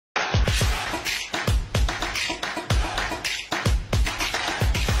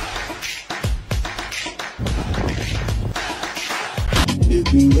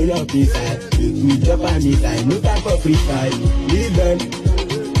up inside. We drop on inside, no time for free fight. Leave them,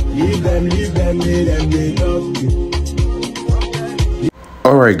 let them make up.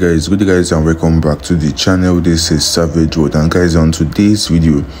 Alright guys, good day guys, and welcome back to the channel. This is Savage World, and guys, on today's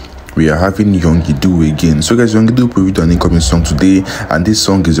video we are having Duu again. So guys, Duu previewed an incoming song today, and this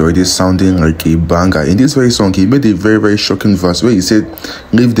song is already sounding like a banger. In this very song, he made a very shocking verse where he said,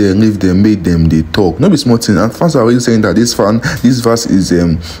 leave them, make them they talk. No be small thing, and fans are already saying that this verse is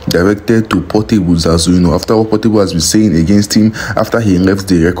directed to Portable's, as you know, after what Portable has been saying against him after he left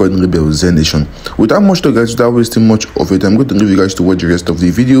the record label Zen Nation. Without much talk guys, without wasting much of it, I'm going to leave you guys to watch the rest of the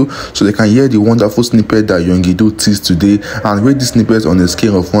video so they can hear the wonderful snippet that Duu teased today, and rate this snippet on a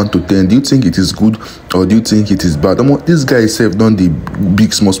scale of 1 to 10. Do you think it is good or do you think it is bad? This guy himself done the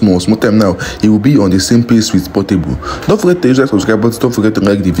big small time now. He will be on the same pace with Portable. Don't forget to hit that subscribe button, don't forget to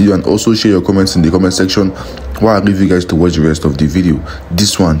like the video, and also share your comments in the comment section while I leave you guys to watch the rest of the video.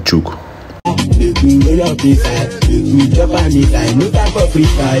 This one choke. We drop on inside, no time for free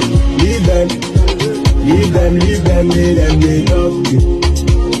fight. Leave them, let them make up.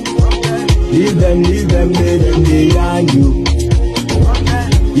 Leave them, let them they yarn you.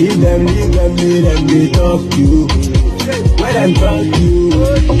 Leave them, let them they talk to you. When I'm talk to you,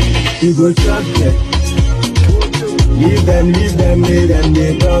 you go shock them. Leave them, let them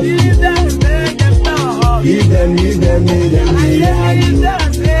they talk to you. Leave them, let them they yarn you.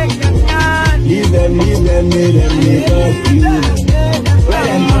 Leave them, let them they talk to you. When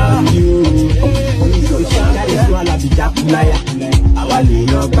I'm talk to you, you go shock them. This one I be Japulaya. I want to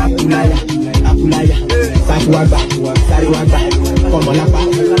know Japulaya. Apulaya, Safuaga, Sariwaga, Komolapa,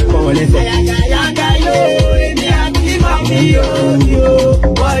 Komolese. Yaga yo, emi ati mami yo.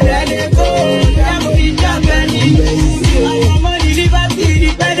 Wadele go, yamu ijabeni. I'm on the liberty,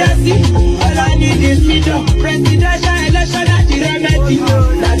 dependency. All I need is freedom. Presidential election at the remedy.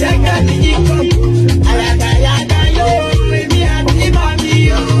 Na deka ni income. Yaga yo, emi ati mami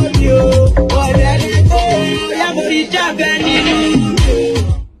yo. Wadele go, yamu ijabeni.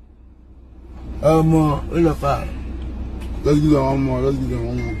 Let's do that one more.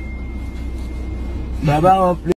 Baba,